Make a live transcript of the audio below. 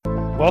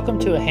Welcome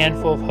to A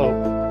Handful of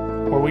Hope,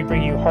 where we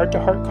bring you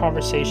heart-to-heart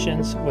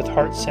conversations with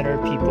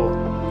heart-centered people.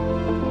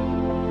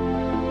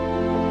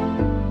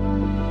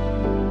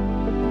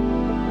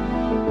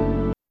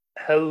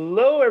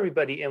 Hello,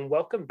 everybody, and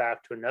welcome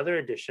back to another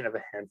edition of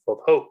A Handful of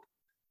Hope.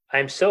 I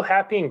am so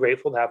happy and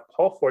grateful to have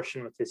Paul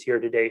Forchione with us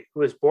here today, who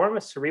was born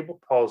with cerebral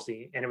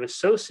palsy, and it was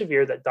so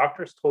severe that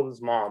doctors told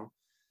his mom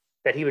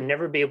that he would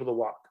never be able to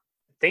walk.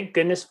 Thank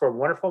goodness for a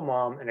wonderful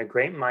mom and a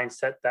great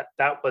mindset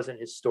that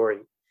wasn't his story.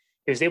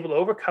 He was able to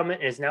overcome it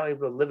and is now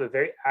able to live a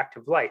very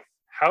active life.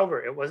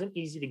 However, it wasn't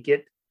easy to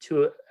get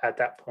to it at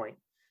that point.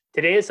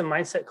 Today, as a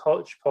mindset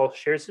coach, Paul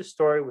shares his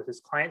story with his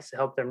clients to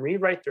help them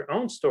rewrite their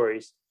own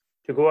stories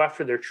to go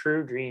after their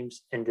true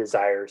dreams and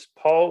desires.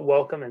 Paul,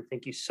 welcome, and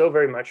thank you so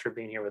very much for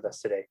being here with us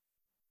today.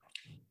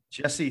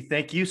 Jesse,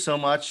 thank you so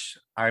much.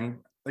 I'm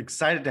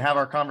excited to have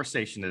our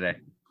conversation today.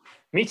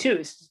 Me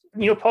too.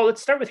 Paul,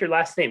 let's start with your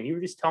last name. You were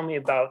just telling me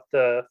about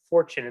the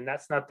Forchione, and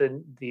that's not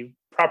the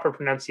proper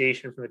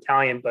pronunciation from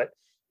Italian, but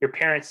your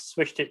parents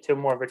switched it to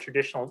more of a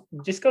traditional.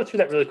 Just go through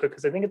that really quick,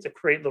 because I think it's a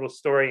great little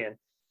story, and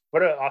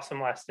what an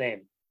awesome last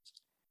name.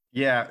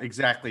 Yeah,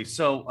 exactly.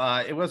 So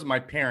it wasn't my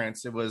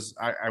parents. It was,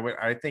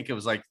 I think it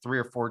was like 3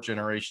 or 4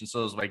 generations. So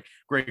it was like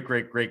great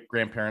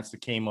grandparents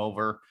that came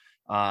over,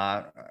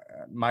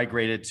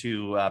 migrated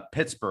to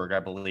Pittsburgh, I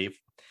believe.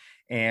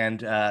 And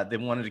they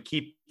wanted to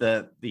keep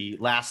the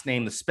last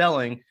name, the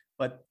spelling,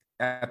 but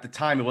at the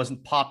time it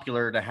wasn't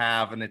popular to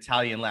have an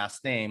Italian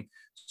last name.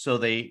 So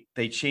they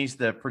changed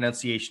the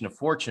pronunciation of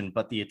Fortune,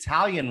 but the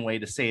Italian way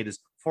to say it is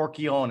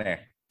Forchione.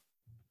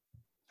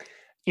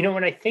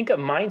 When I think of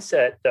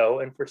mindset, though,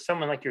 and for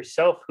someone like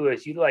yourself who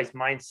has utilized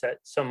mindset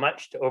so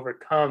much to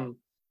overcome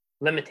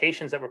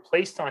limitations that were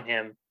placed on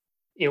him,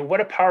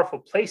 what a powerful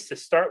place to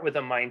start with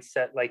a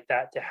mindset like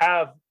that, to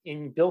have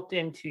built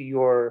into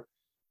your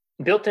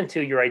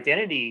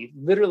identity,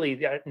 literally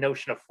that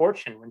notion of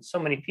fortune. When so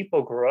many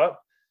people grow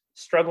up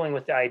struggling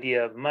with the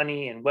idea of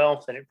money and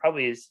wealth, and it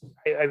probably is,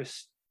 I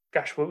was,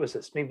 what was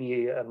this?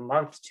 Maybe a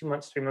month, 2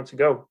 months, 3 months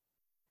ago,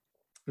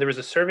 there was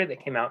a survey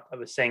that came out that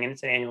was saying, and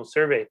it's an annual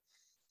survey,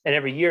 and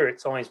every year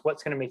it's always,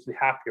 what's going to make you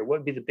happier? What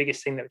would be the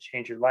biggest thing that would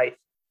change your life?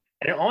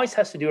 And it always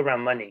has to do around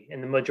money.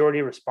 And the majority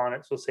of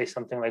respondents will say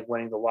something like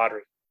winning the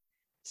lottery.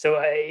 So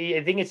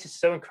I think it's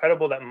just so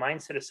incredible that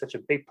mindset is such a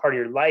big part of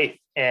your life.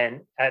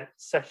 And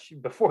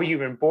before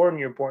you're even born,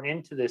 you're born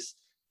into this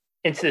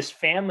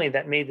family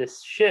that made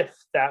this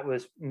shift. That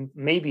was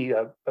maybe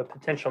a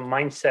potential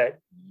mindset.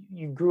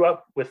 You grew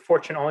up with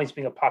fortune always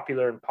being a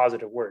popular and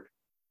positive word.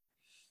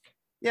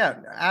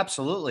 Yeah,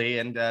 absolutely.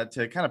 And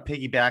to kind of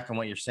piggyback on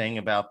what you're saying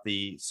about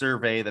the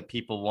survey that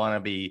people want to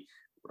be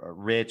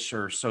rich,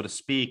 or so to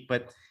speak,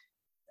 but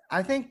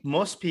I think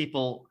most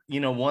people,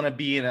 want to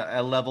be in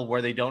a level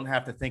where they don't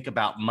have to think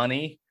about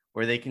money,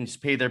 where they can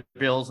just pay their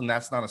bills and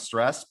that's not a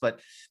stress. But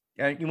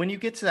when you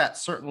get to that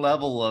certain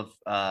level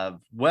of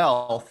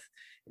wealth,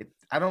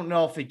 I don't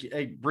know if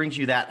it brings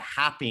you that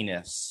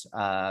happiness.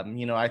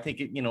 I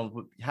think,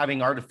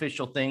 having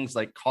artificial things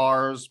like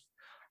cars,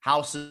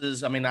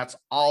 houses, that's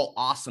all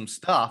awesome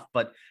stuff.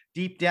 But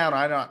deep down,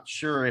 I'm not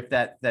sure if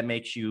that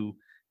makes you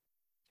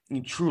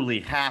truly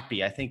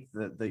happy. I think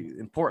the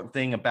important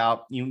thing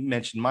about, you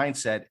mentioned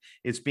mindset,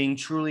 is being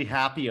truly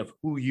happy of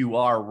who you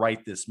are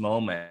right this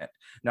moment,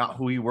 not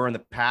who you were in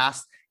the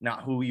past,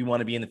 not who you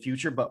want to be in the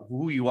future, but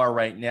who you are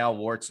right now,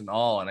 warts and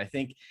all. And I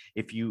think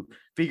if you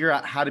figure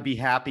out how to be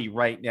happy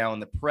right now in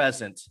the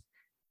present,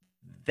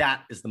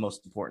 that is the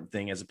most important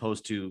thing, as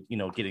opposed to,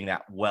 getting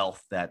that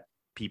wealth that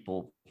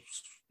people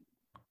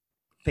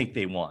think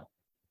they want.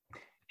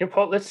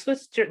 Paul, let's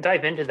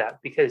dive into that,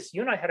 because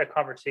you and I had a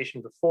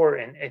conversation before,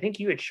 and I think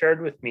you had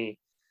shared with me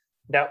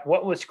that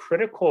what was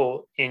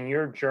critical in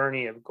your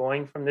journey of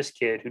going from this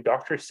kid who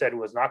doctors said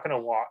was not going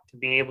to walk to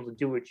being able to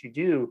do what you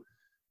do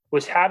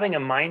was having a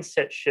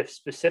mindset shift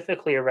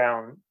specifically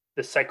around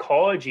the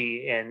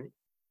psychology. And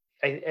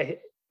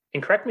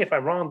and correct me if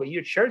I'm wrong, but you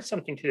had shared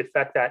something to the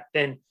effect that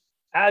then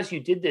as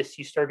you did this,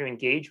 you started to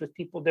engage with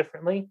people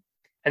differently,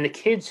 and the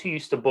kids who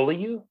used to bully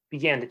you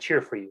began to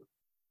cheer for you.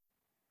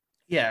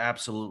 Yeah,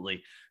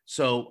 absolutely.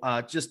 So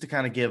just to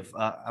kind of give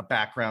a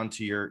background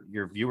to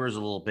your viewers a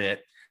little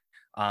bit,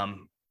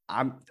 I'm,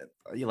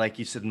 like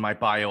you said in my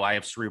bio, I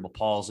have cerebral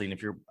palsy. And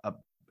if your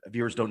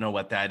viewers don't know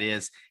what that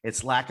is,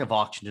 it's lack of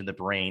oxygen in the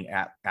brain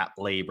at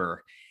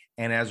labor.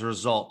 And as a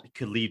result, it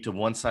could lead to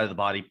one side of the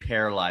body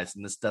paralyzed.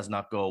 And this does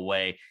not go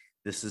away.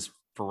 This is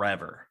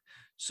forever.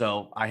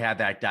 So I had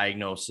that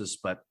diagnosis,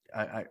 but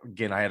I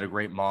had a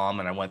great mom,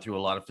 and I went through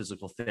a lot of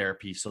physical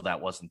therapy, so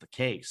that wasn't the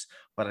case.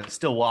 But I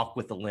still walk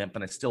with a limp,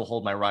 and I still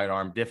hold my right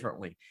arm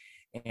differently.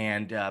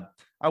 And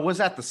I was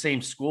at the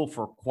same school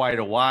for quite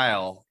a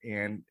while,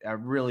 and I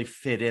really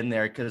fit in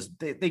there because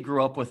they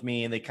grew up with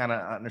me, and they kind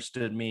of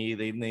understood me.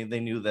 They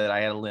knew that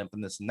I had a limp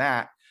and this and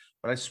that.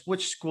 But I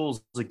switched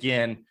schools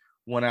again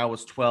when I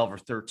was 12 or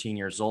 13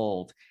 years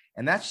old.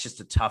 And that's just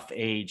a tough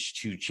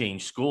age to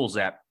change schools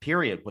at,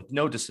 period, with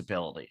no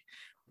disability.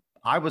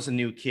 I was a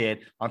new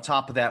kid. On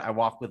top of that, I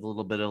walked with a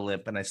little bit of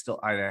limp, and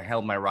I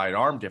held my right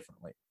arm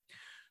differently.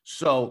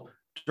 So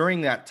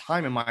during that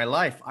time in my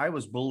life, I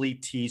was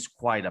bullied, teased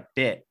quite a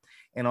bit.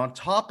 And on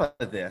top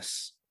of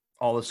this,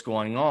 all this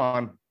going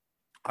on,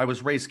 I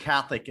was raised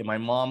Catholic, and my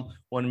mom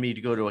wanted me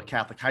to go to a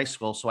Catholic high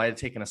school. So I had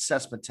to take an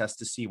assessment test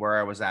to see where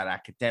I was at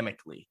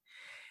academically.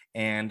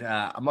 And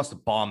I must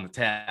have bombed the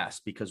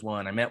test, because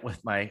when I met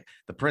with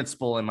the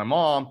principal and my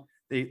mom,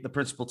 the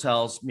principal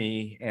tells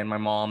me and my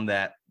mom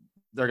that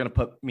they're going to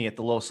put me at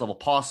the lowest level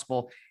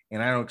possible,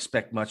 and I don't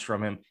expect much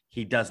from him.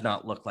 He does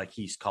not look like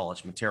he's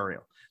college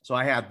material. So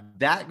I have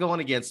that going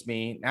against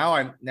me.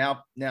 Now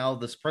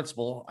this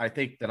principal, I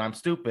think that I'm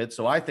stupid.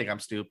 So I think I'm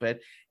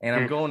stupid, and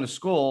I'm going to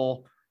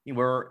school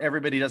where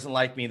everybody doesn't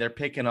like me. They're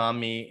picking on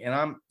me, and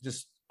I'm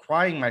just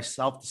crying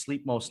myself to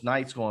sleep most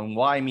nights going,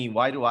 why me?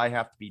 Why do I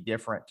have to be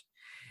different?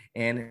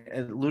 And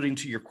alluding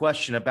to your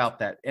question about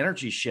that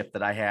energy shift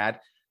that I had,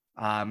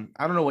 I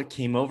don't know what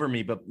came over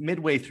me, but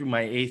midway through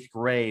my 8th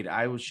grade,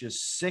 I was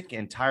just sick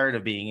and tired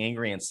of being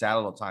angry and sad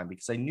all the time,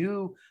 because I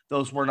knew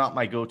those were not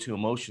my go-to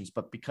emotions.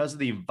 But because of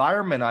the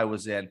environment I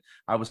was in,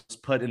 I was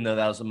put into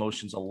those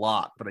emotions a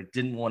lot, but I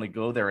didn't want to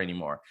go there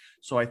anymore.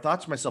 So I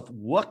thought to myself,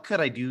 what could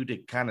I do to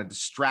kind of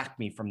distract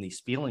me from these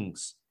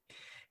feelings?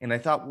 And I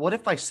thought, what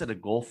if I set a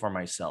goal for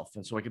myself?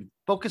 And so I could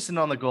focus in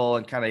on the goal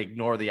and kind of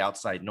ignore the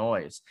outside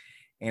noise.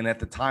 And at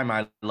the time,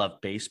 I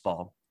loved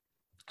baseball.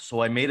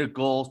 So I made a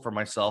goal for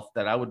myself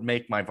that I would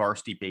make my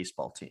varsity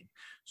baseball team.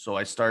 So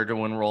I started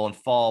to enroll in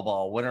fall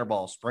ball, winter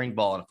ball, spring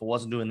ball. And if I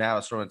wasn't doing that, I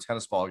was throwing a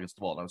tennis ball against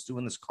the wall. And I was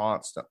doing this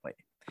constantly.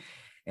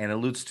 And it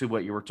alludes to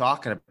what you were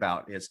talking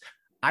about is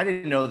I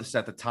didn't know this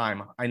at the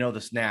time. I know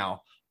this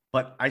now.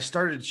 But I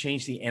started to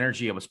change the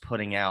energy I was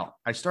putting out.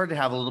 I started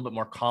to have a little bit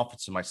more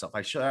confidence in myself.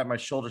 I should have my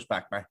shoulders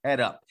back, my head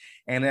up.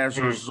 And as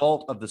a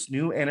result of this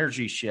new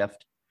energy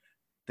shift,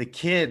 the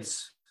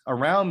kids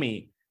around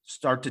me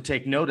start to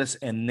take notice,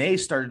 and they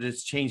started to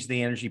change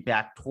the energy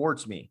back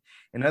towards me.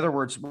 In other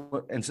words,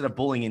 instead of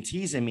bullying and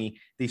teasing me,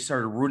 they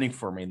started rooting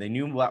for me. They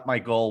knew what my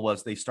goal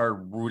was. They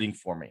started rooting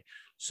for me.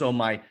 So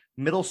my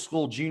middle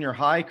school, junior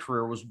high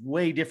career was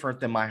way different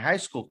than my high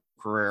school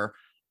career,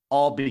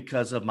 all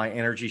because of my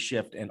energy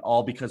shift and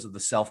all because of the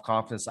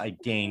self-confidence I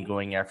gained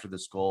going after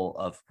this goal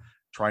of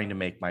trying to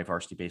make my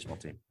varsity baseball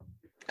team.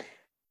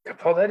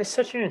 Paul, that is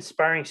such an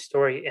inspiring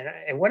story. And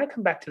I want to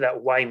come back to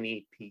that why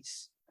me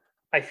piece.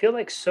 I feel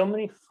like so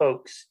many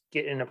folks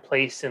get in a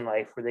place in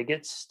life where they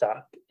get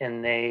stuck,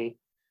 and they,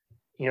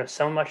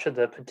 so much of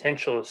the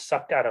potential is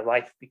sucked out of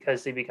life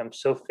because they become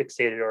so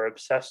fixated or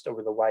obsessed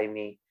over the why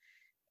me.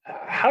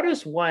 How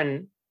does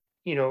one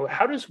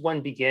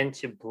begin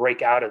to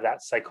break out of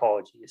that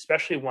psychology,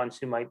 especially ones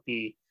who might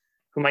be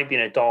an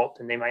adult,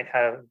 and they might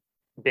have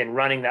been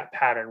running that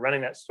pattern,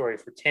 running that story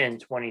for 10,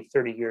 20,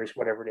 30 years,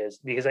 whatever it is?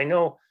 Because I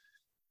know,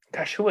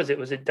 gosh, who was it?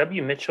 Was it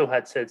W. Mitchell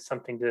had said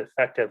something to the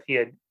effect of he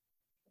had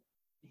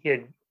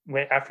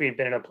after he had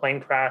been in a plane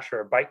crash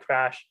or a bike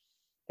crash,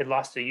 he had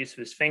lost the use of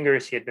his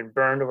fingers. He had been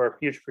burned over a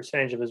huge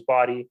percentage of his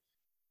body.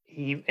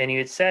 He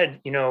had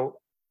said,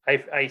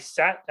 I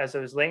sat as I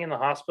was laying in the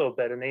hospital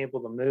bed,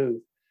 unable to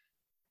move.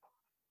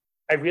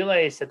 I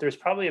realized that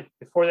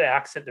before the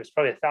accident, there's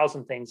probably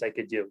 1,000 things I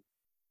could do.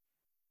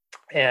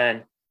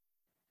 And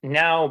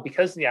now,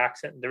 because of the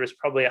accident, there was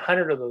probably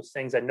 100 of those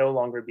things I'd no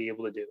longer be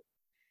able to do.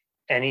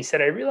 And he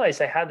said, I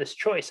realized I had this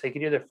choice. I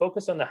could either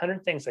focus on the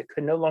 100 things I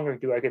could no longer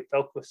do. I could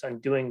focus on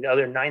doing the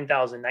other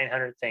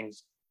 9,900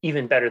 things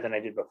even better than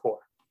I did before.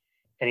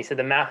 And he said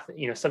the math,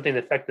 something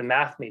to the effect the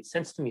math made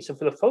sense to me. So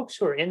for the folks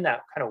who are in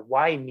that kind of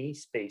why me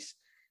space,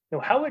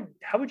 how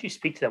would you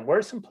speak to them? Where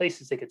are some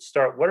places they could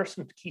start? What are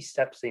some key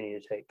steps they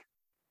need to take?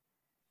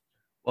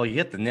 Well, you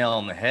hit the nail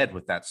on the head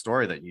with that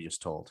story that you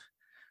just told.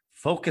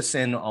 Focus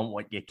in on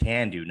what you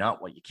can do,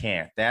 not what you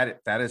can't.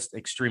 That is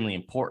extremely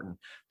important.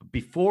 But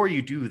before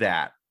you do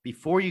that,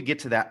 before you get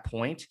to that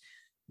point,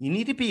 you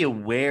need to be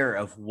aware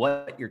of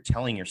what you're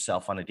telling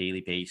yourself on a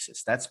daily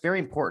basis. That's very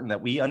important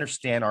that we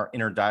understand our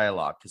inner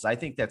dialogue, because I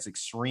think that's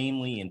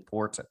extremely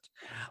important.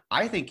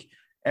 I think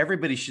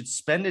everybody should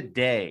spend a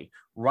day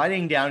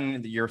writing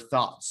down your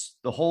thoughts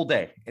the whole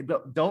day.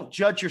 Don't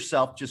judge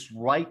yourself, just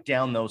write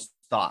down those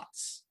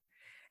thoughts.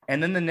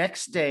 And then the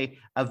next day,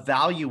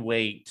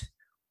 evaluate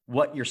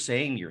what you're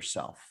saying to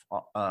yourself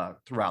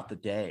throughout the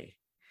day.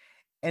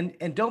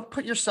 And don't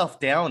put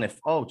yourself down if,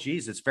 oh,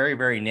 geez, it's very,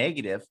 very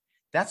negative.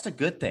 That's a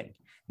good thing.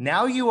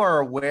 Now you are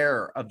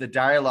aware of the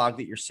dialogue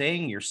that you're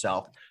saying to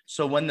yourself.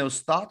 So when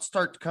those thoughts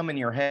start to come in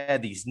your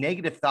head, these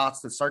negative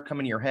thoughts that start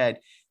coming in your head,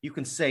 you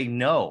can say,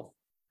 no,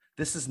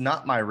 this is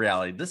not my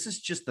reality. This is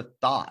just a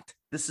thought.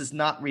 This is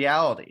not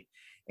reality.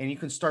 And you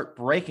can start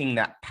breaking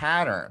that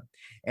pattern.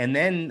 And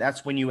then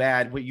that's when you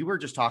add what you were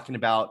just talking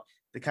about,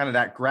 the kind of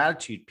that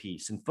gratitude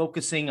piece, and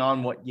focusing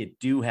on what you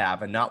do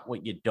have and not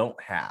what you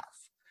don't have.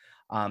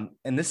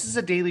 And this is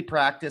a daily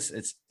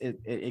practice.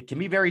 It can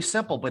be very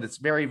simple, but it's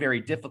very,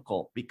 very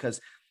difficult because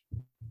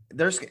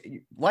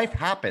life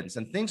happens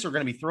and things are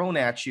going to be thrown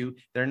at you.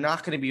 They're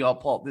not going to be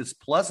all this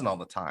pleasant all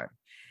the time.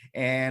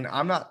 And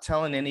I'm not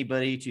telling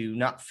anybody to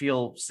not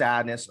feel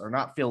sadness or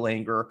not feel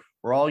anger.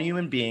 We're all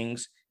human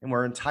beings. and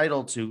we're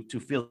entitled to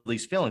feel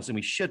these feelings, and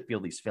we should feel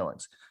these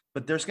feelings.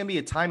 But there's going to be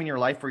a time in your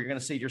life where you're going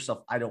to say to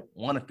yourself, I don't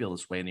want to feel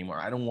this way anymore.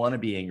 I don't want to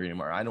be angry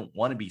anymore. I don't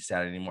want to be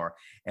sad anymore.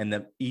 And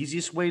the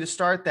easiest way to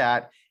start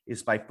that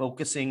is by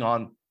focusing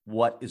on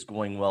what is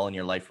going well in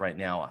your life right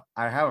now.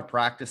 I have a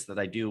practice that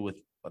I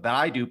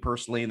do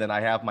personally, that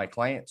I have my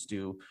clients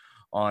do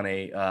on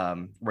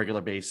a regular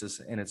basis.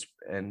 And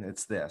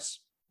it's this: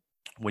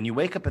 when you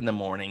wake up in the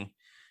morning,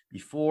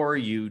 before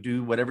you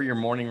do whatever your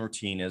morning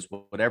routine is,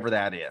 whatever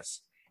that is,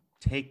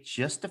 take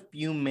just a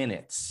few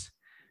minutes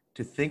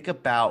to think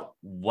about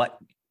what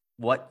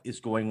is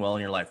going well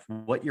in your life,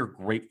 what you're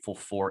grateful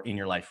for in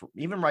your life.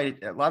 Even write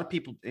it. A lot of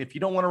people, if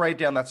you don't want to write it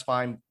down, that's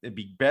fine. It'd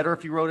be better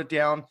if you wrote it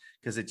down,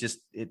 because it just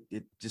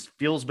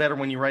feels better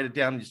when you write it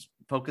down. It just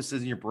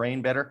focuses in your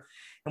brain better.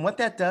 And what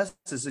that does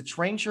is it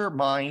trains your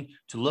mind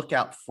to look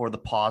out for the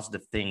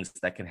positive things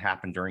that can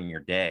happen during your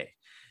day.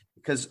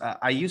 Because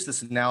I use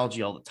this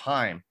analogy all the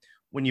time.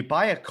 When you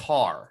buy a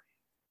car,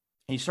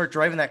 and you start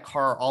driving that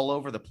car all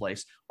over the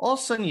place, all of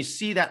a sudden you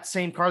see that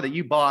same car that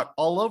you bought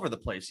all over the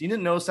place. You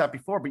didn't notice that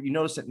before, but you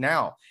notice it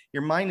now.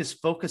 Your mind is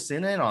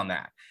focusing in on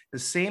that. The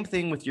same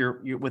thing with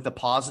with the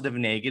positive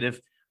and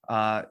negative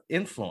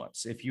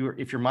influence. If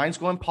your mind's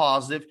going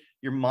positive,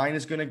 your mind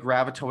is going to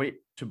gravitate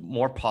to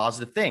more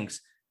positive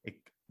things.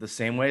 The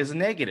same way as a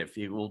negative,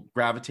 it will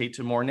gravitate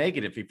to more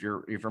negative. If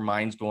your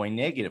mind's going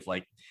negative,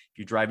 like if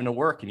you're driving to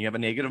work and you have a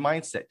negative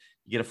mindset,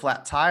 you get a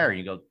flat tire and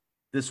you go,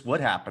 this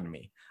would happen to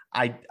me.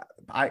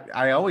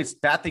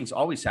 Bad things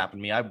always happen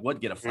to me. I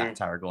would get a flat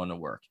tire going to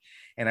work.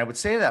 And I would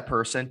say to that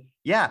person,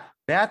 yeah,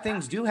 bad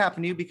things do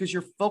happen to you because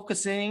you're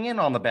focusing in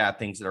on the bad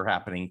things that are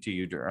happening to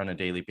you on a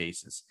daily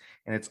basis.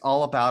 And it's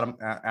all about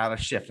a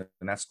shift.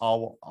 And that's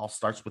all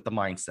starts with the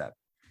mindset.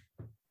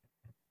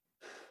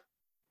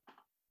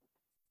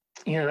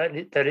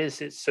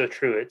 It's so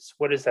true. It's,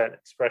 what is that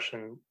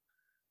expression?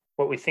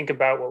 What we think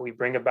about, what we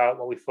bring about,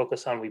 what we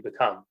focus on, we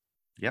become.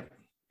 Yep.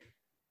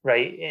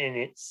 Right.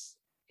 And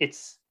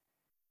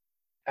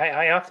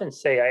I often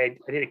say, I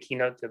did a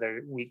keynote the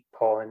other week,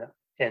 Paul,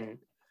 and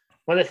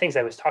one of the things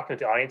I was talking to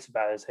the audience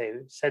about is I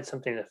said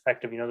something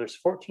effective. There's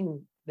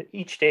 14,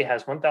 each day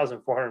has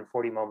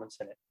 1,440 moments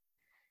in it.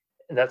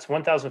 And that's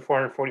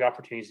 1,440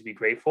 opportunities to be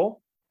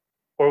grateful,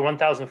 or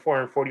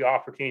 1,440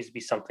 opportunities to be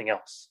something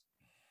else.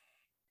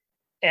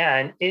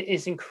 And it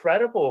is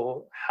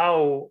incredible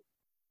how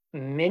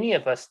many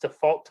of us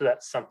default to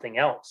that something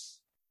else,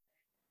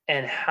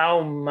 and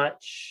how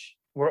much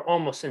we're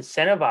almost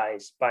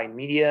incentivized by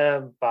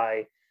media,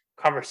 by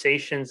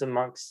conversations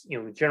amongst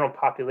general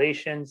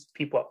populations,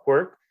 people at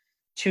work,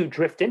 to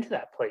drift into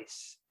that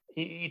place.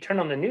 You turn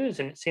on the news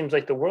and it seems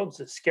like the world's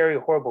a scary,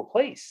 horrible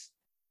place.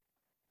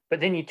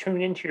 But then you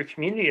tune into your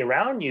community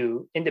around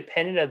you,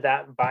 independent of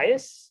that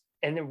bias,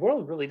 and the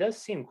world really does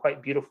seem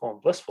quite beautiful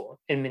and blissful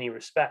in many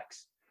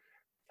respects.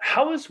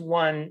 How is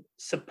one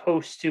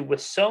supposed to,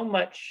 with so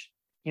much,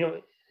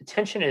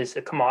 attention is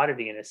a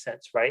commodity in a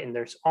sense, right? And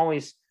there's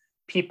always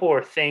people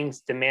or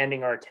things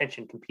demanding our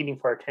attention, competing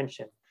for our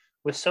attention,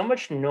 with so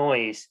much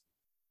noise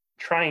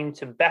trying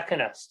to beckon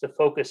us to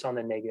focus on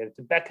the negative,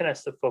 to beckon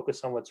us to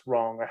focus on what's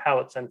wrong or how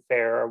it's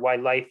unfair or why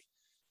life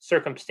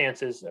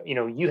circumstances,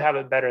 you have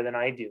it better than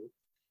I do.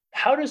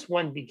 How does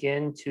one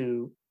begin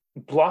to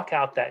block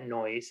out that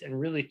noise and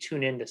really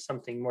tune into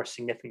something more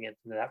significant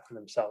than that for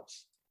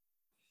themselves?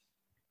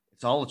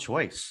 It's all a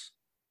choice.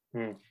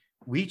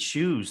 We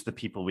choose the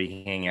people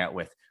we hang out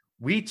with.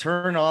 We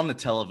turn on the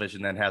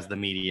television that has the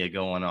media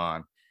going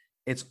on.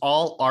 It's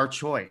all our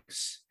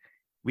choice.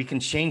 We can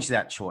change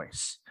that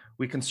choice.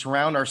 We can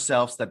surround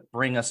ourselves that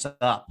bring us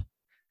up,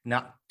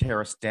 not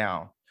tear us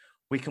down.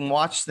 We can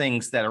watch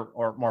things that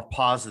are more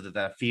positive,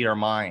 that feed our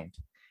mind.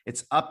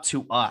 It's up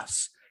to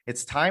us.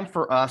 It's time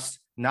for us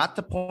not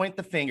to point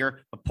the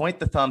finger, but point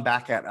the thumb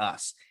back at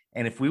us.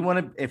 And if we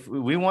want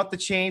the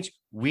change,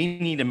 we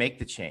need to make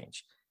the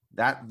change.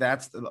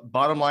 That's the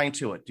bottom line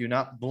to it. Do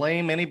not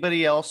blame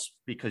anybody else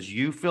because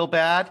you feel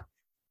bad.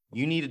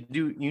 You need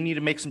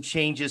to make some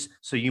changes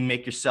so you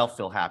make yourself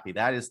feel happy.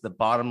 That is the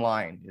bottom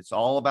line. It's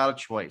all about a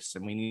choice,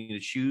 and we need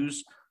to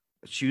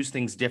choose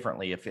things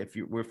differently. If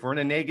we're in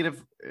a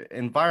negative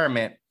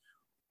environment,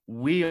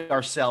 we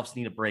ourselves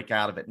need to break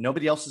out of it.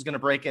 Nobody else is going to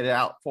break it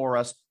out for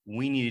us.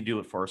 We need to do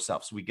it for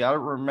ourselves. So we got to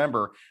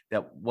remember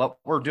that what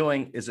we're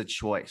doing is a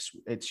choice.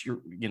 It's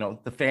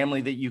the family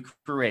that you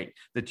create,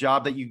 the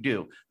job that you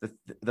do,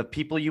 the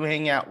people you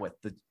hang out with,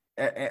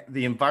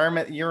 the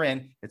environment that you're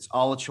in. It's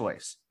all a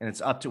choice, and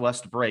it's up to us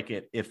to break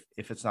it if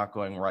it's not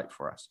going right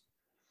for us.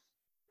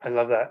 I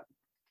love that.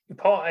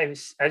 Paul,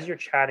 as you're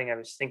chatting, I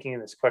was thinking,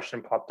 and this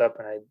question popped up,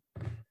 and I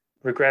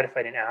regret if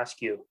I didn't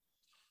ask you.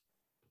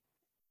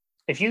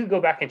 If you could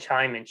go back in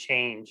time and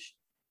change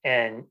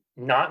and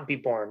not be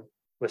born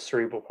with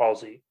cerebral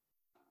palsy,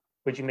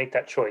 would you make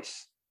that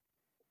choice?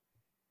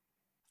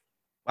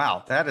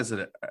 Wow, that is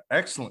an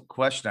excellent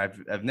question.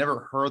 I've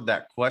never heard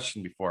that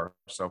question before.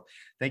 So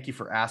thank you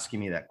for asking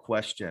me that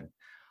question.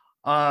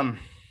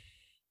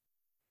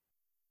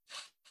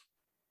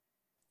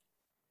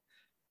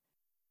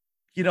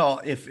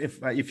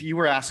 If you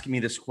were asking me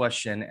this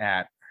question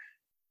at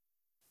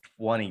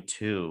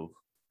 22,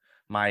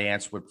 my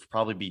answer would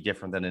probably be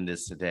different than it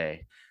is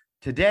today.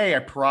 Today, I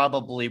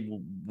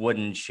probably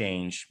wouldn't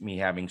change me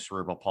having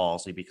cerebral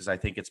palsy because I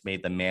think it's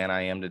made the man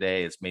I am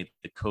today. It's made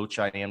the coach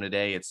I am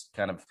today. It's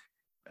kind of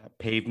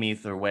paved me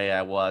the way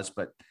I was.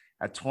 But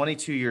at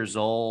 22 years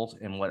old,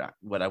 and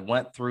what I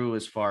went through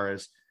as far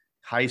as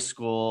high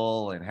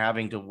school and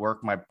having to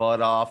work my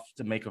butt off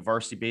to make a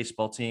varsity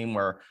baseball team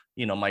where,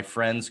 my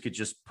friends could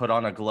just put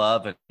on a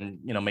glove and,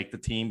 make the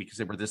team because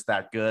they were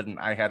that good. And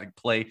I had to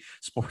play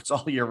sports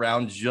all year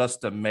round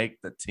just to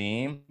make the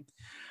team.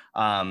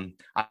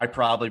 I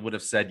probably would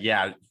have said,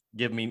 yeah,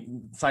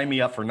 sign me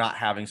up for not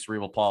having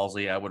cerebral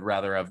palsy. I would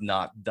rather have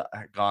not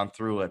gone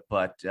through it.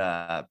 But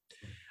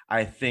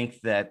I think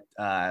that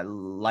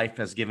life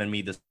has given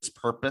me this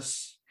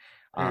purpose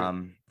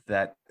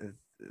that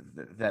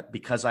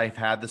because I've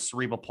had the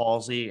cerebral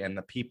palsy and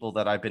the people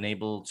that I've been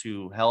able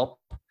to help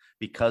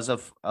because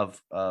of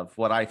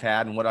what I've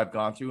had and what I've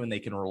gone through, and I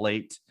can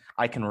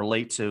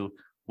relate to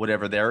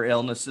whatever their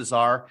illnesses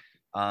are.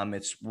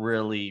 It's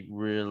really,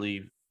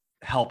 really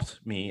helped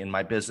me in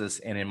my business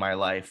and in my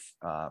life,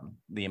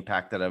 the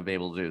impact that I've been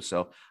able to do.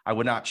 So I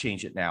would not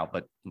change it now,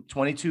 but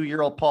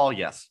 22-year-old Paul,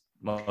 yes,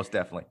 most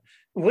definitely.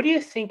 What do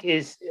you think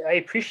I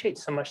appreciate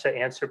so much that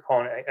answer,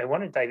 Paul, and I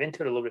want to dive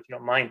into it a little bit if you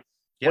don't mind.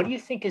 Yeah. What do you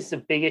think is the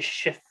biggest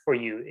shift for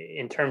you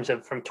in terms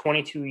of from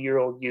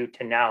 22-year-old you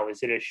to now?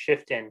 Is it a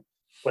shift in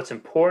what's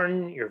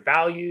important, your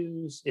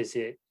values? Is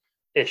it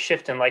a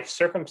shift in life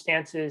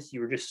circumstances? You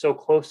were just so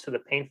close to the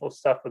painful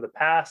stuff of the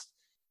past,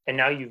 and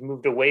now you've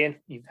moved away and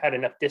you've had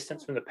enough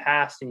distance from the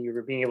past and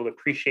you're being able to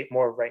appreciate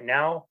more of right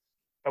now.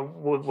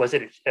 Was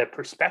it a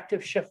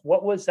perspective shift?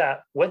 What was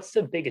that? What's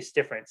the biggest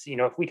difference?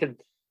 If we could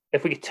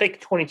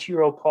take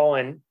 22-year-old Paul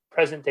and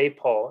present day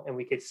Paul and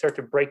we could start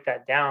to break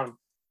that down,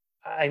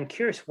 I'm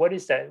curious, what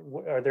is that?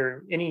 Are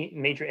there any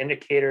major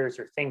indicators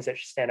or things that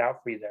stand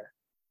out for you there?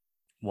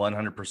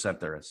 100%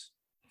 there is.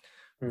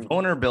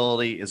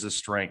 Vulnerability is a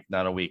strength,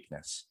 not a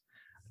weakness.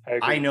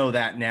 I know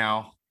that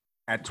now.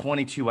 At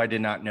 22, I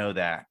did not know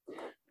that.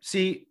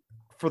 See,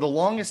 for the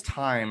longest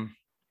time,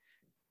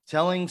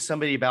 telling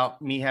somebody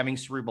about me having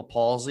cerebral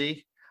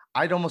palsy,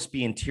 I'd almost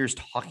be in tears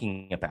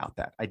talking about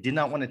that. I did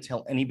not want to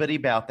tell anybody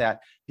about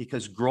that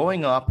because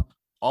growing up,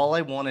 all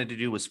I wanted to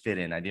do was fit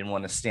in. I didn't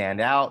want to stand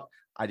out.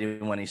 I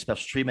didn't want any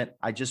special treatment.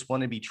 I just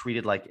wanted to be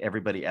treated like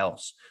everybody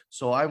else.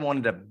 So I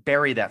wanted to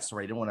bury that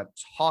story. I didn't want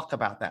to talk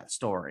about that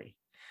story.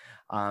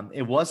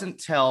 It wasn't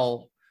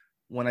till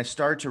when I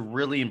started to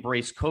really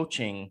embrace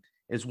coaching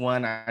is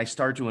when I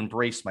started to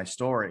embrace my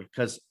story.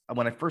 Because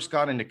when I first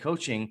got into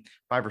coaching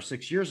 5 or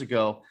 6 years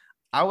ago,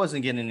 I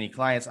wasn't getting any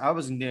clients. I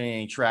wasn't getting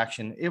any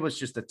traction. It was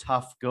just a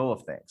tough go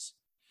of things.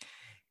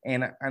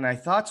 And I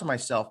thought to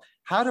myself,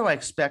 how do I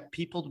expect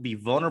people to be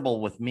vulnerable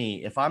with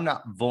me if I'm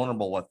not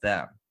vulnerable with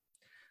them?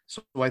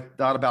 So I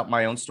thought about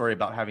my own story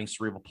about having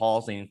cerebral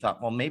palsy and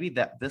thought, well, maybe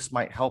that this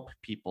might help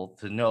people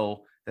to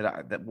know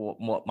that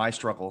what my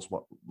struggles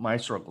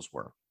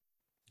were.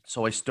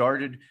 So I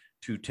started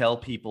to tell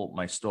people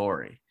my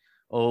story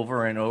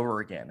over and over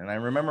again. And I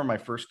remember my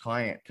first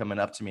client coming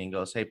up to me and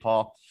goes, "Hey,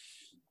 Paul,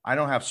 I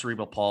don't have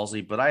cerebral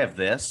palsy, but I have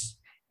this.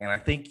 And I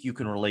think you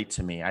can relate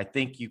to me. I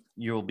think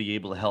you'll be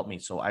able to help me.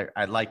 So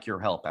I'd like your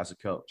help as a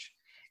coach."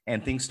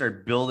 And things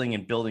started building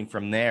and building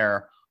from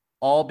there,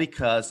 all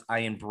because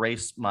I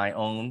embraced my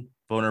own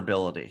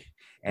vulnerability.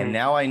 And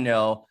now I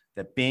know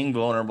that being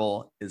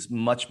vulnerable is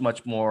much,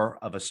 much more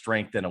of a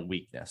strength than a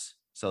weakness.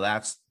 So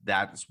that's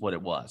what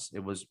it was.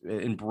 It was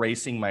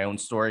embracing my own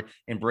story,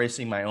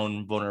 embracing my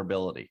own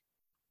vulnerability.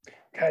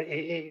 God,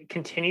 it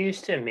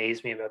continues to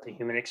amaze me about the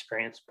human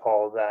experience,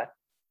 Paul, that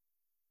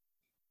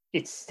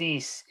it's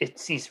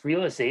these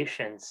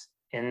realizations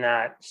in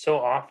that so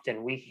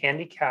often we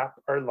handicap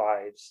our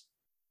lives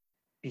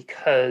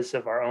because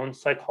of our own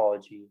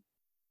psychology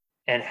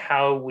and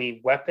how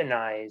we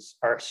weaponize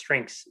our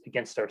strengths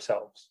against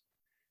ourselves.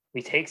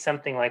 We take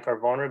something like our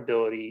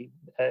vulnerability,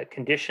 a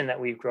condition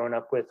that we've grown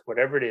up with,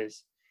 whatever it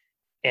is,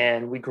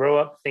 and we grow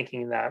up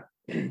thinking that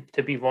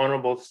to be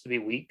vulnerable is to be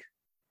weak.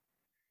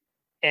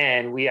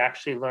 And we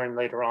actually learn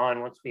later on,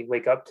 once we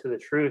wake up to the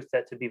truth,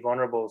 that to be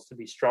vulnerable is to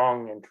be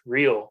strong and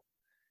real.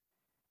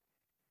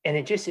 And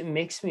it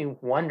makes me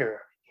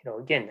wonder,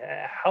 again,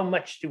 how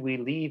much do we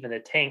leave in the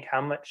tank? How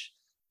much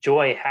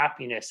joy,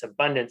 happiness,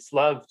 abundance,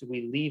 love do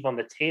we leave on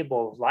the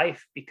table of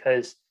life?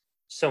 Because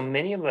so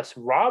many of us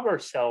rob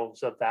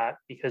ourselves of that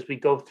because we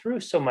go through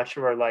so much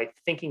of our life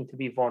thinking to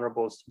be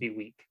vulnerable is to be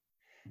weak,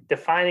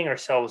 defining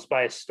ourselves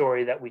by a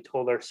story that we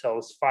told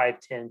ourselves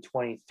 5, 10,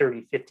 20,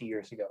 30, 50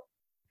 years ago.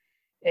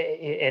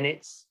 And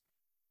it's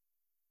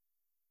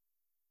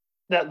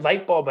that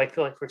light bulb, I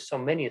feel like for so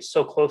many is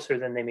so closer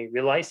than they may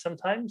realize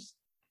sometimes,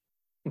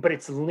 but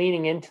it's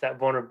leaning into that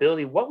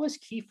vulnerability. What was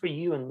key for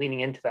you in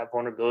leaning into that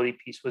vulnerability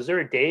piece? Was there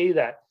a day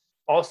that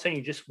all of a sudden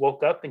you just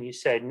woke up and you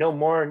said, no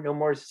more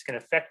is this going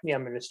to affect me?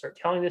 I'm going to start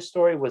telling this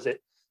story. Was it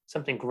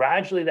something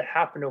gradually that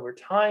happened over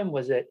time?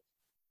 Was it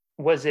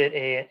was it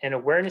an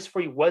awareness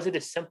for you? Was it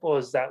as simple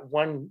as that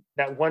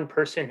one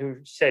person who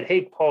said,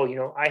 "Hey,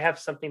 Paul, I have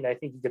something that I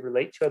think you could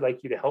relate to. I'd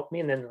like you to help me."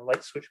 And then the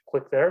light switch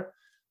clicked there.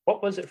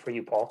 What was it for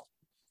you, Paul?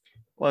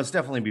 Well, it's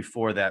definitely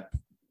before that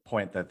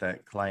point that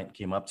that client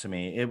came up to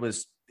me. It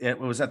was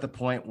at the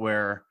point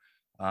where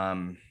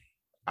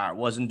I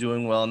wasn't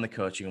doing well in the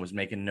coaching. I was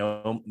making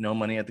no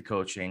money at the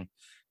coaching,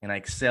 and I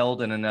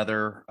excelled in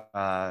another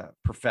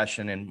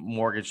profession in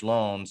mortgage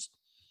loans.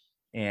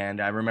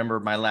 And I remember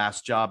my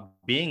last job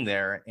being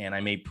there, and I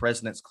made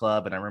President's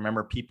Club. And I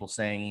remember people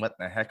saying, "What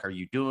the heck are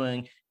you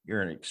doing?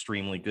 You're an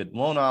extremely good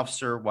loan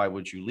officer. Why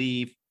would you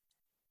leave?"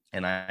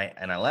 And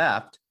I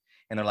left,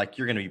 and they're like,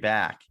 "You're going to be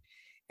back."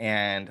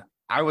 And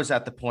I was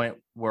at the point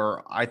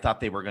where I thought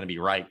they were going to be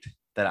right,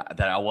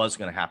 that I was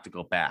going to have to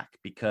go back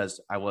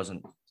because I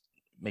wasn't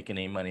making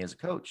any money as a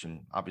coach,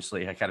 and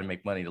obviously I got to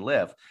make money to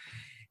live.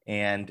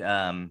 And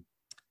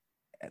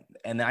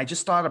and I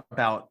just thought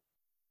about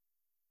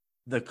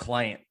the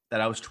client that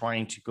I was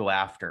trying to go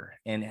after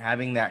and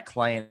having that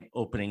client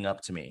opening up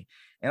to me.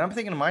 And I'm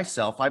thinking to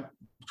myself, I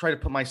try to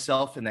put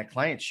myself in that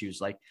client's shoes.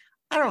 Like,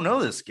 I don't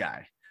know this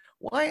guy.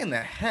 Why in the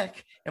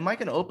heck am I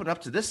going to open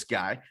up to this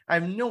guy? I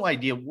have no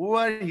idea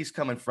where he's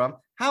coming from.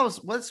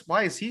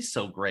 Why is he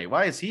so great?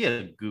 Why is he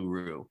a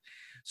guru?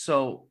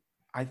 So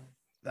I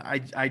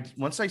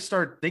once I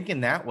start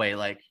thinking that way,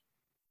 like,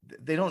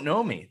 they don't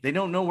know me. They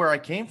don't know where I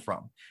came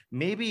from.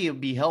 Maybe it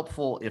would be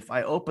helpful if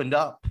I opened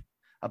up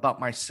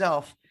about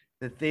myself,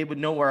 that they would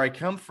know where I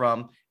come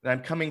from, that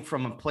I'm coming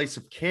from a place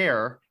of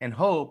care and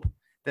hope,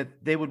 that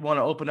they would want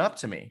to open up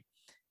to me.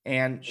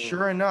 And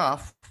sure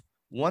enough,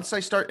 once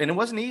I start, and it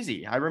wasn't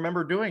easy. I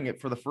remember doing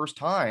it for the first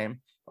time,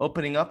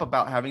 opening up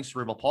about having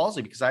cerebral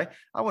palsy, because I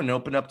wouldn't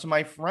open up to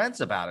my friends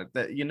about it.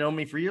 That,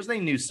 me for years, they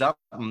knew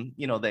something,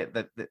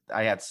 that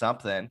I had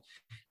something.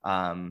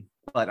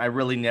 But I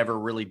really never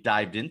really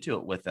dived into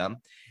it with them.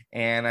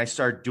 And I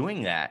started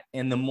doing that.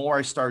 And the more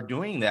I started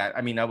doing that,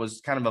 I mean, I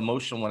was kind of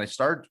emotional when I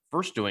started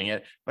first doing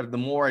it, but the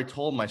more I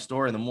told my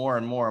story, the more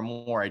and more and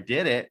more I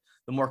did it,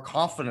 the more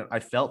confident I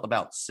felt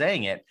about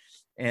saying it.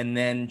 And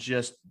then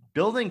just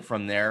building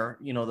from there,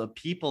 the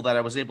people that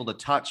I was able to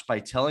touch by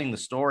telling the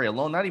story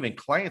alone, not even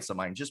clients of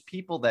mine, just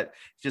people that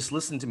just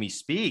listened to me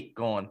speak,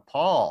 going,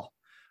 "Paul,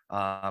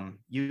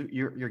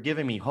 you're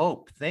giving me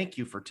hope. Thank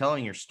you for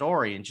telling your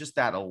story." And just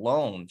that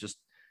alone just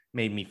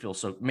makes me feel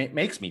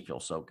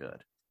so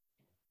good.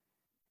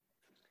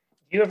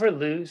 Do you ever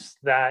lose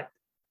that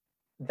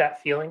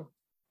feeling?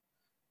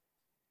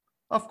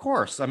 Of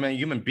course, I'm a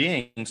human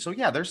being. So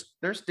yeah,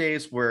 there's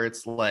days where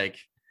it's like,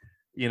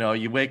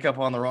 you wake up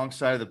on the wrong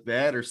side of the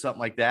bed or something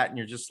like that, and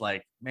you're just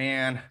like,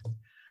 man,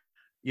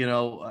 you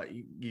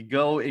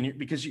go and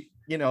because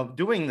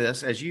doing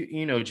this, as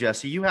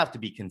Jesse, you have to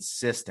be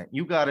consistent.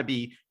 You got to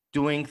be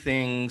doing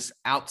things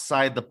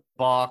outside the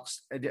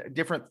box,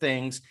 different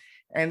things,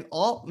 and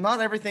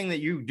not everything that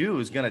you do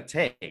is going to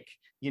take.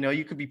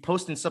 You could be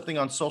posting something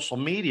on social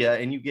media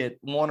and you get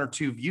 1 or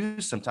 2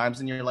 views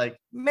sometimes, and you're like,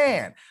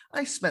 "Man,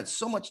 I spent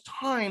so much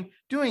time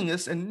doing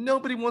this and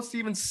nobody wants to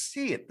even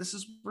see it. This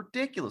is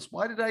ridiculous.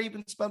 Why did I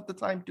even spend the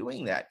time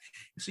doing that?"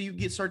 So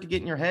you start to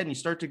get in your head and you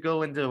start to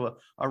go into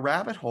a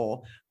rabbit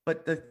hole.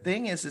 But the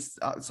thing is,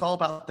 it's all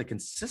about the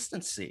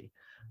consistency.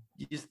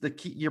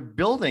 You're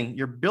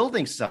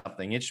building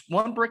something. It's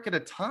one brick at a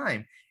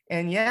time.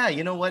 And yeah,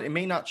 you know what? It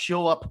may not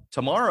show up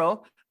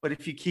tomorrow, but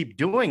if you keep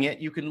doing it,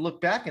 you can look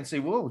back and say,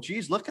 "Whoa,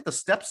 geez, look at the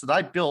steps that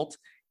I built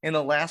in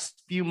the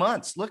last few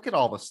months. Look at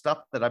all the stuff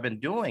that I've been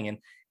doing."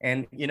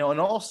 And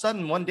all of a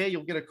sudden one day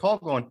you'll get a call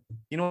going,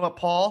 "You know what,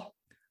 Paul,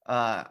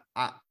 I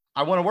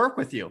want to work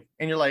with you."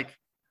 And you're like,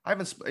 I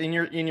haven't in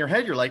your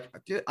head, you're like,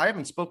 "I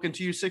haven't spoken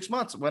to you 6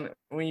 months. When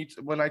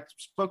I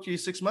spoke to you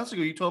 6 months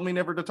ago, you told me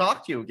never to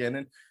talk to you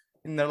again."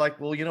 And they're like,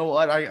 "Well, you know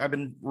what? I've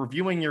been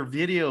reviewing your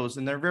videos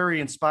and they're very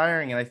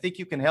inspiring, and I think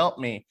you can help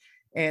me."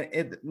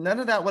 And none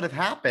of that would have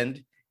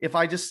happened if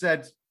I just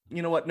said,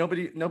 "You know what?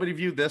 Nobody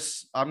viewed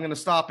this. I'm going to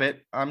stop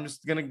it. I'm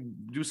just going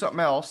to do something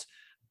else."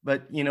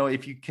 But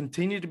if you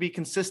continue to be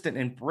consistent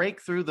and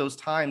break through those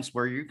times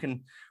where you're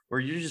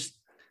just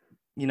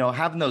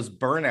having those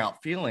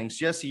burnout feelings.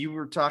 Jesse, you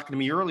were talking to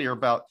me earlier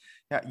about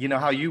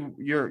how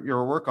you're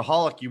a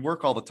workaholic. You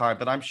work all the time,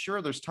 but I'm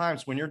sure there's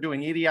times when you're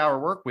doing 80-hour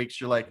work weeks,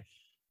 you're like,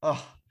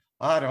 "Oh,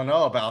 I don't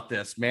know about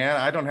this, man.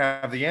 I don't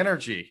have the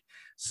energy."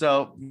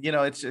 So,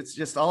 it's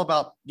just all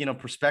about,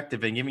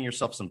 perspective and giving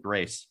yourself some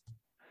grace.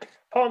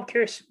 Paul, I'm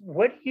curious,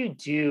 what do you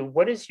do?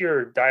 What is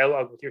your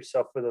dialogue with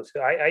yourself for those?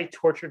 I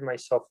tortured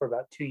myself for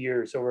about 2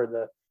 years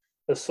over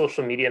the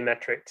social media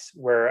metrics,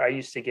 where I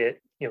used to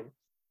get,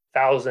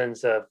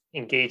 thousands of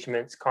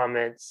engagements,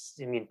 comments.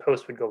 I mean,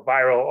 posts would go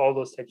viral, all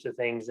those types of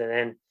things. And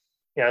then,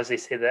 as they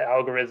say, the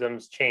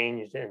algorithms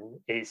changed and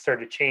they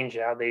started to change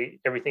how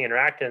everything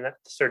interacted, and that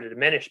started to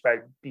diminish. But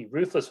I'd be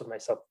ruthless with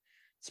myself,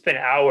 spend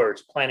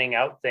hours planning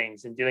out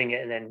things and doing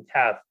it, and then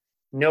have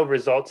no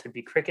results. It'd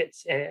be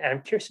crickets. And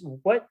I'm curious,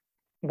 what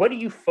do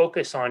you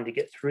focus on to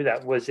get through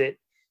that?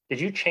 Did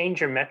you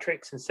change your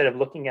metrics instead of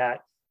looking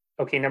at,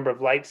 Okay, number of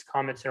likes,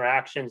 comments,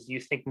 interactions. Do you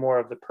think more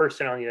of the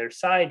person on the other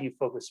side? Do you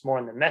focus more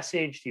on the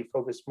message? Do you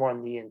focus more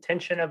on the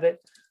intention of it?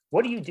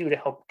 What do you do to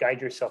help guide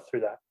yourself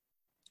through that?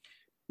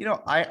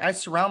 I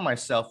surround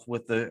myself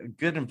with a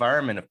good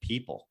environment of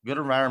people, good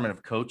environment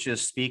of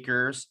coaches,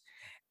 speakers,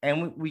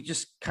 and we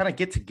just kind of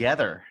get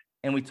together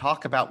and we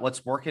talk about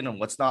what's working and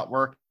what's not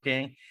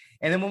working.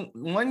 And then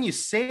when you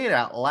say it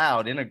out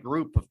loud in a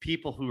group of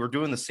people who are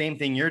doing the same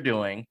thing you're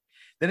doing,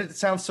 then it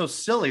sounds so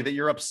silly that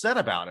you're upset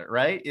about it,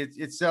 right?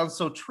 It sounds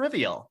so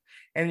trivial.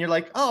 And you're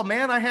like, oh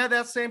man, I had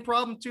that same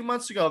problem 2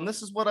 months ago, and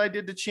this is what I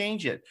did to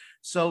change it.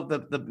 So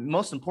the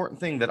most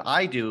important thing that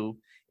I do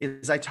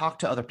is I talk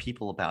to other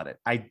people about it.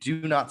 I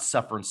do not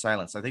suffer in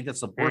silence. I think that's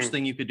the worst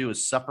thing you could do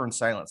is suffer in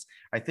silence.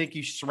 I think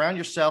you surround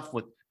yourself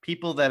with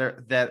people that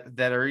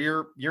are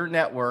your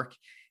network,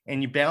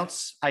 and you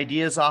bounce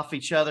ideas off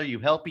each other. You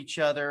help each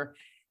other,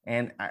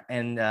 and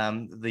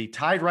the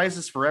tide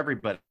rises for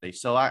everybody.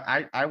 So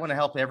I want to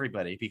help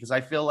everybody because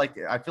I feel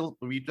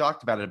we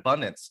talked about it,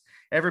 abundance.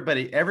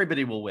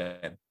 Everybody will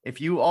win.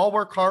 If you all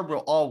work hard, we'll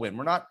all win.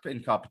 We're not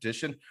in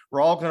competition. We're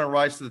all going to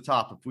rise to the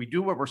top. If we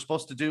do what we're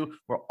supposed to do,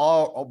 we're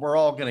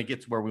all going to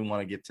get to where we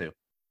want to get to.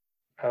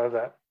 I love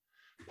that.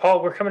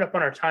 Paul, we're coming up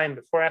on our time.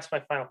 Before I ask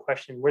my final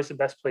question, where's the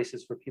best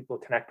places for people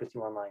to connect with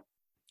you online?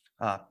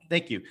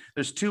 Thank you.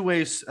 There's two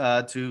ways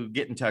to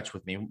get in touch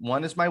with me.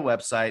 One is my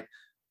website.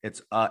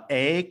 It's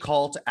a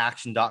call to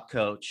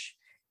action.coach.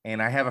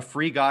 And I have a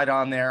free guide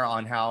on there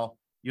on how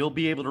you'll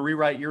be able to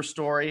rewrite your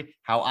story,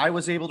 how I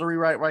was able to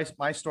rewrite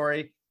my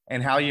story,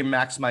 and how you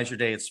maximize your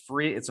day. It's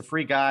free. It's a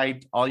free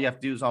guide. All you have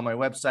to do is on my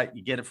website.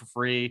 You get it for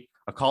free.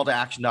 A call to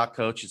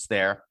action.coach. It's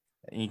there.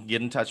 And you can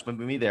get in touch with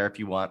me there if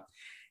you want.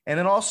 And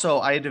then also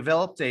I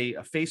developed a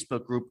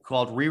Facebook group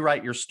called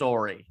Rewrite Your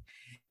Story.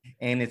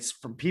 And it's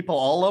from people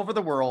all over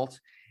the world.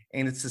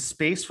 And it's a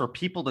space for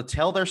people to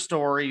tell their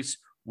stories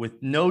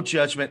with no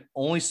judgment,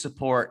 only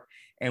support.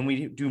 And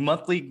we do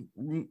monthly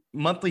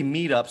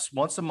meetups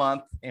once a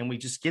month, and we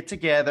just get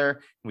together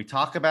and we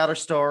talk about our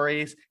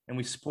stories and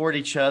we support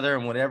each other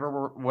and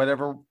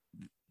whatever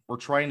we're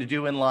trying to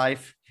do in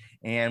life.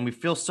 And we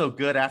feel so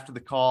good after the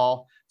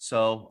call.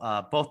 So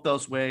both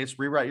those ways,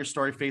 Rewrite Your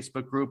Story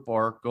Facebook group,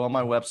 or go on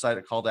my website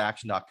at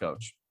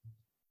calltoaction.coach.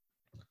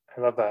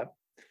 I love that.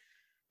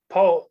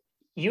 Paul,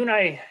 you and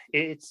I,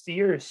 it's the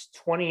year is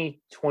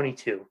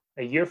 2022.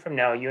 A year from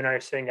now, you and I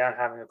are sitting down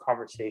having a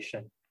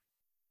conversation.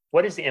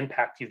 What is the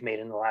impact you've made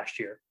in the last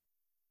year?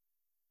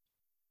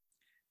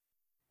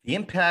 The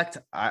impact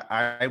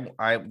I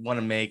want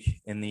to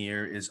make in the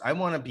year is I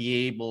want to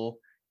be able,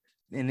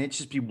 and it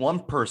just be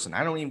one person.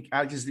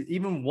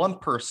 Even one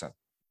person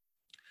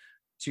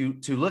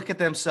to look at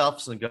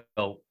themselves and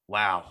go,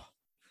 wow,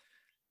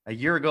 a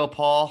year ago,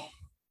 Paul,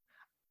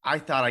 I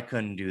thought I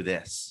couldn't do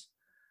this,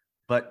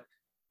 but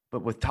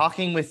with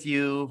talking with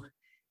you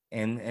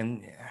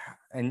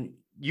and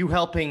you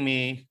helping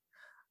me,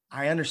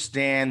 I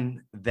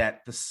understand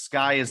that the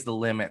sky is the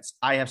limits.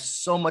 I have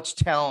so much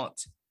talent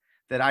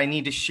that I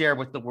need to share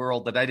with the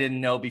world that I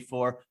didn't know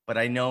before, but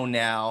I know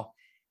now.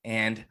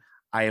 And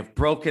I have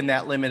broken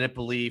that limited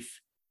belief.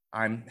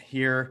 I'm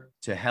here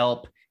to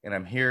help, and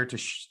I'm here to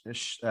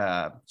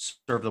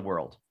serve the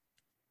world.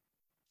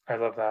 I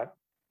love that.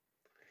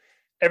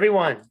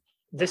 Everyone,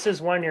 this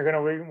is one you're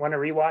going to want to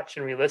rewatch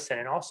and re-listen,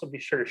 and also be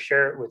sure to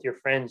share it with your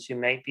friends who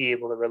might be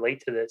able to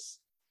relate to this.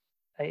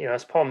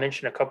 As Paul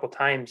mentioned a couple of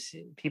times,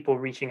 people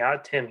reaching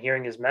out to him,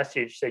 hearing his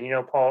message, said,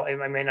 Paul,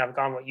 I may not have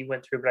gone what you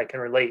went through, but I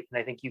can relate.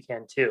 And I think you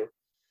can too.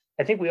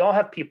 I think we all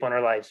have people in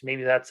our lives.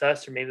 Maybe that's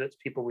us, or maybe that's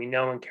people we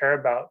know and care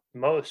about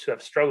most who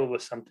have struggled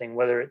with something,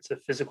 whether it's a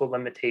physical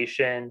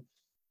limitation,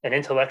 an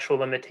intellectual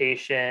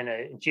limitation,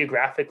 a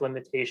geographic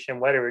limitation,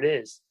 whatever it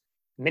is.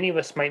 Many of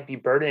us might be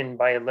burdened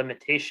by a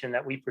limitation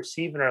that we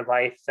perceive in our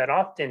life, that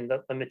often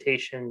the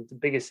limitation, the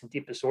biggest and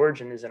deepest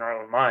origin, is in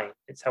our own mind.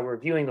 It's how we're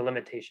viewing the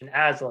limitation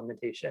as a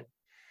limitation.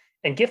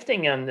 And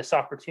gifting him this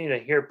opportunity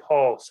to hear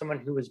Paul, someone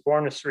who was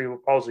born with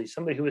cerebral palsy,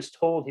 somebody who was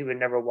told he would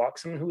never walk,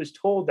 someone who was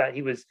told that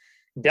he was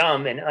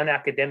dumb and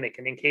unacademic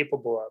and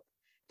incapable of,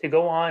 to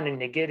go on and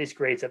to get his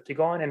grades up, to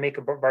go on and make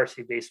a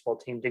varsity baseball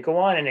team, to go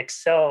on and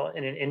excel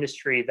in an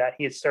industry that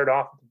he had started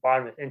off at the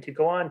bottom of, and to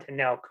go on to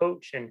now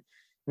coach and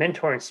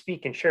mentor and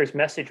speak and share his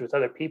message with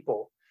other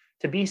people,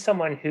 to be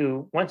someone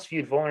who once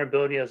viewed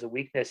vulnerability as a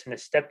weakness and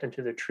has stepped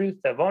into the truth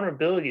that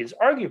vulnerability is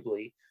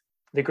arguably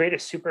the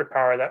greatest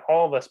superpower that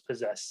all of us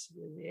possess.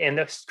 And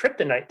the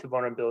kryptonite to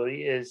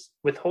vulnerability is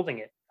withholding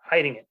it,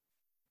 hiding it,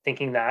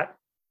 thinking that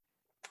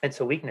it's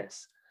a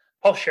weakness.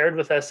 Paul shared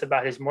with us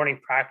about his morning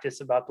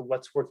practice, about the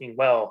what's working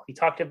well. He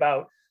talked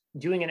about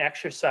doing an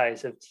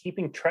exercise of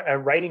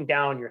writing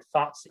down your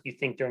thoughts that you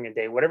think during a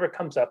day, whatever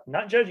comes up,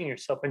 not judging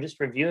yourself, and just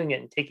reviewing it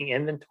and taking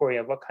inventory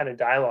of what kind of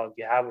dialogue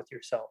you have with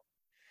yourself.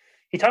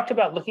 He talked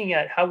about looking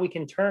at how we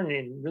can turn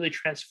and really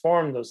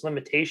transform those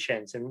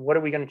limitations, and what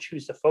are we going to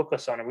choose to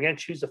focus on? Are we going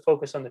to choose to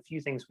focus on the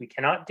few things we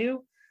cannot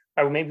do?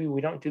 Or maybe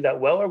we don't do that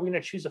well? Or are we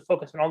going to choose to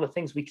focus on all the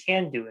things we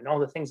can do and all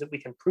the things that we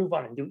can improve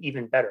on and do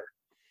even better?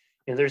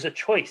 There's a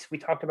choice. We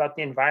talked about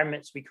the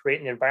environments we create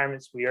and the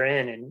environments we are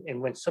in.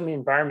 And when so many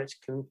environments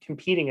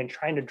competing and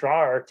trying to draw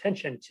our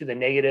attention to the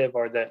negative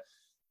or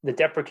the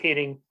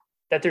deprecating,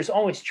 that there's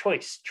always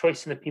choice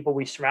in the people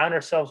we surround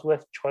ourselves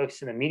with,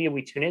 choice in the media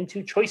we tune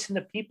into, choice in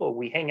the people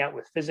we hang out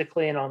with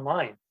physically and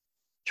online,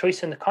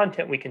 choice in the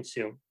content we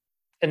consume,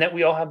 and that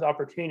we all have the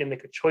opportunity to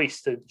make a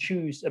choice to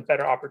choose a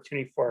better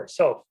opportunity for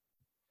ourselves.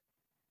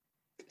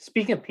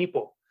 Speaking of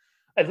people,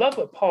 I love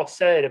what Paul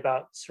said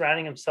about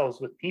surrounding himself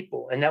with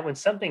people, and that when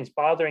something's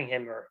bothering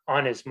him or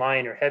on his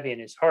mind or heavy in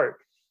his heart,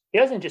 he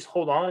doesn't just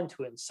hold on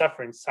to it and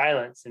suffer in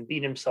silence and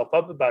beat himself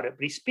up about it,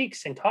 but he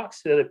speaks and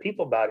talks to other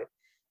people about it.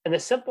 And the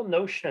simple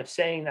notion of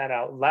saying that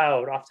out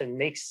loud often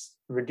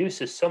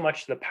reduces so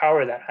much of the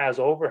power that has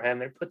over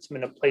him and puts him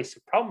in a place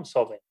of problem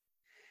solving.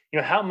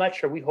 How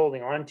much are we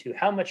holding on to?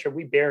 How much are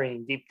we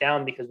burying deep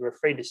down because we're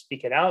afraid to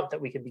speak it out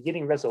that we could be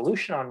getting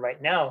resolution on right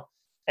now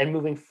and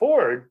moving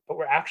forward, but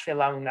we're actually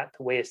allowing that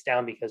to weigh us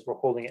down because we're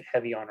holding it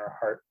heavy on our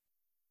heart.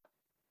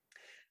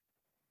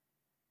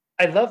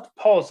 I loved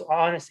Paul's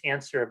honest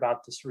answer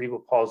about the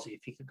cerebral palsy.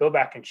 If you could go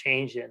back and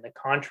change it and the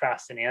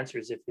contrast in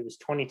answers, if it was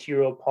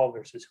 22-year-old Paul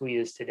versus who he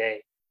is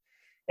today,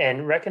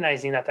 and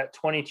recognizing that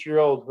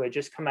 22-year-old who had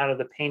just come out of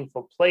the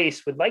painful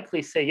place would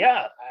likely say,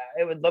 yeah,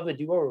 I would love to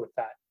do over with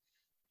that.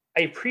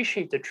 I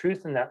appreciate the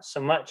truth in that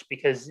so much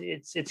because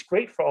it's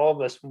great for all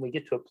of us when we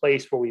get to a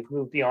place where we've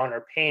moved beyond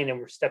our pain and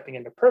we're stepping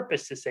into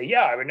purpose to say,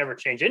 yeah, I would never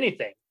change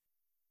anything.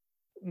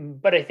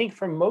 But I think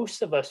for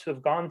most of us who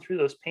have gone through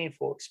those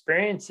painful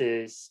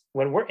experiences,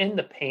 when we're in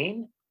the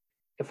pain,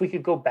 if we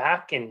could go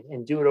back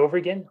and do it over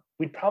again,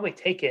 we'd probably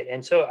take it.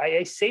 And so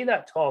I say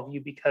that to all of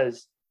you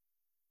because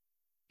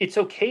it's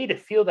okay to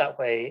feel that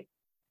way,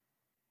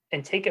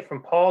 and take it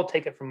from Paul,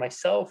 take it from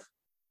myself,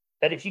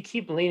 that if you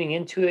keep leaning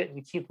into it,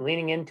 you keep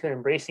leaning into and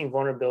embracing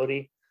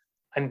vulnerability,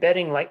 I'm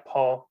betting, like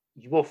Paul,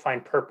 you will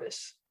find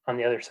purpose on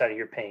the other side of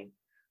your pain.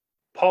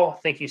 Paul,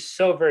 thank you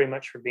so very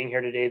much for being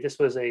here today. This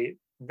was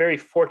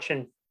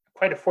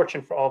quite a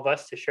fortune for all of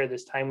us to share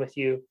this time with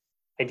you.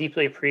 I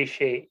deeply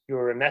appreciate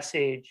your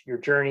message, your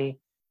journey,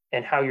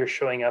 and how you're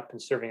showing up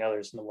and serving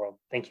others in the world.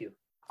 Thank you.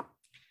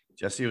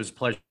 Jesse, it was a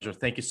pleasure.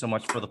 Thank you so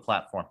much for the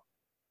platform.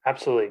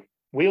 Absolutely.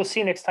 We will see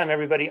you next time,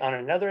 everybody, on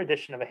another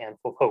edition of A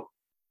Handful of Hope.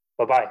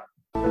 Bye-bye.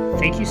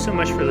 Thank you so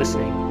much for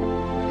listening.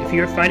 If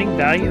you are finding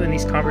value in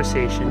these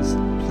conversations,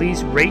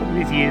 please rate and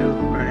review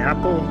on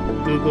Apple,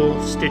 Google,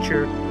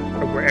 Stitcher,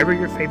 or wherever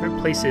your favorite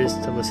place is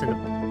to listen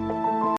to